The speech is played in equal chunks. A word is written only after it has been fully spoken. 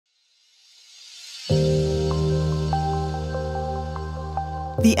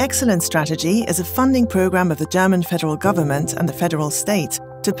The Excellence Strategy is a funding program of the German federal government and the federal state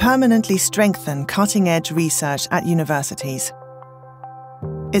to permanently strengthen cutting-edge research at universities.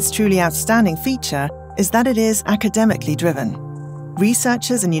 Its truly outstanding feature is that it is academically driven.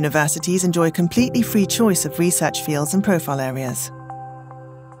 Researchers and universities enjoy completely free choice of research fields and profile areas.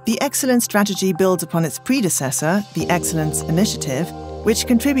 The Excellence Strategy builds upon its predecessor, the Excellence Initiative, which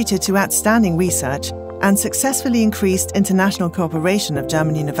contributed to outstanding research and successfully increased international cooperation of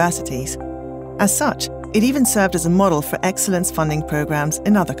German universities. As such, it even served as a model for excellence funding programs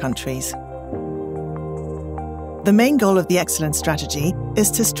in other countries. The main goal of the Excellence Strategy is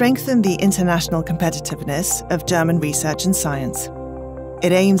to strengthen the international competitiveness of German research and science.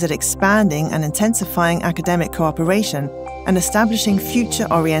 It aims at expanding and intensifying academic cooperation and establishing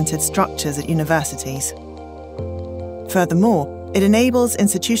future-oriented structures at universities. Furthermore, it enables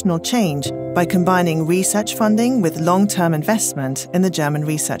institutional change by combining research funding with long-term investment in the German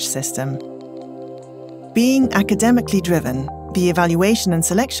research system. Being academically driven, the evaluation and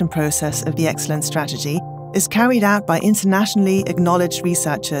selection process of the Excellence Strategy is carried out by internationally acknowledged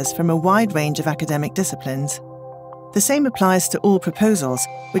researchers from a wide range of academic disciplines. The same applies to all proposals,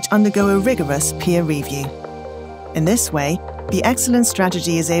 which undergo a rigorous peer review. In this way, the Excellence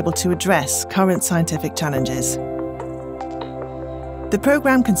Strategy is able to address current scientific challenges. The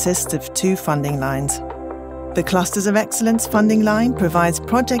program consists of two funding lines. The Clusters of Excellence funding line provides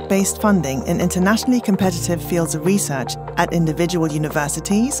project-based funding in internationally competitive fields of research at individual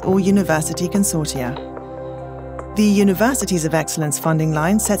universities or university consortia. The Universities of Excellence funding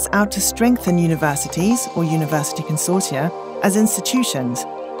line sets out to strengthen universities or university consortia as institutions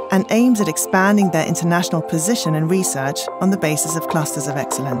and aims at expanding their international position in research on the basis of clusters of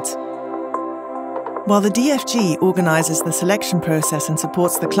excellence. While the DFG organises the selection process and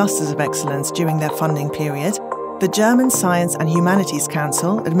supports the clusters of excellence during their funding period, the German Science and Humanities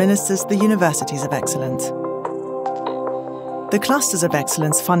Council administers the Universities of Excellence. The Clusters of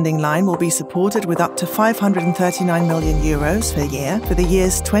Excellence funding line will be supported with up to €539 million per year for the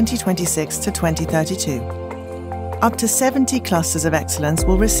years 2026 to 2032. Up to 70 clusters of excellence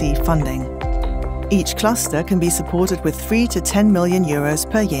will receive funding. Each cluster can be supported with €3 to €10 million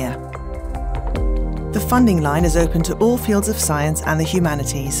per year. The funding line is open to all fields of science and the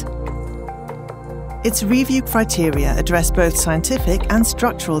humanities. Its review criteria address both scientific and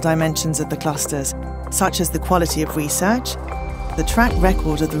structural dimensions of the clusters, such as the quality of research, the track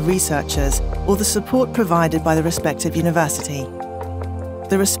record of the researchers, or the support provided by the respective university.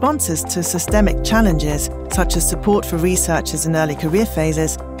 The responses to systemic challenges, such as support for researchers in early career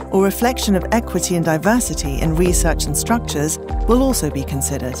phases, or reflection of equity and diversity in research and structures, will also be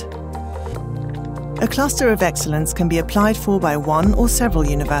considered. A cluster of excellence can be applied for by one or several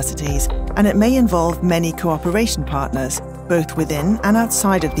universities, and it may involve many cooperation partners, both within and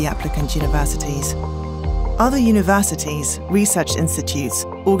outside of the applicant universities. Other universities, research institutes,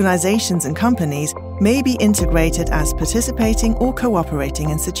 organizations and companies may be integrated as participating or cooperating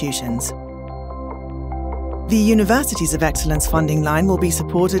institutions. The Universities of Excellence funding line will be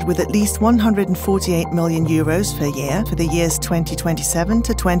supported with at least €148 million per year for the years 2027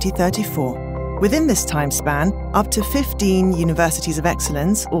 to 2034. Within this time span, up to 15 Universities of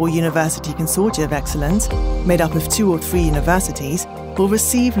Excellence or University Consortia of Excellence, made up of 2 or 3 universities, will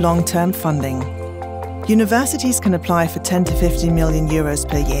receive long-term funding. Universities can apply for €10 to €15 million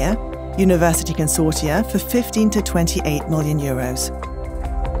per year, University Consortia for €15 to €28 million.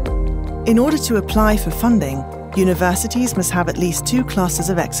 In order to apply for funding, universities must have at least 2 clusters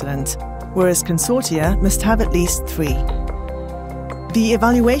of excellence, whereas consortia must have at least 3. The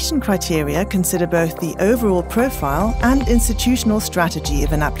evaluation criteria consider both the overall profile and institutional strategy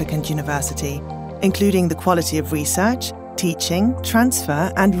of an applicant university, including the quality of research, teaching,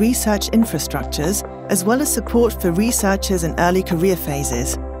 transfer and research infrastructures, as well as support for researchers in early career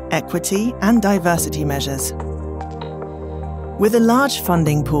phases, equity and diversity measures. With a large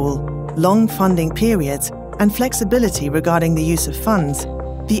funding pool, long funding periods and flexibility regarding the use of funds,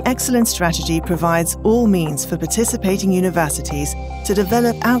 the Excellence Strategy provides all means for participating universities to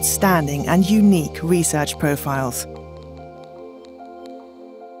develop outstanding and unique research profiles.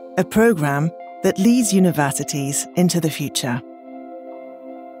 A program that leads universities into the future.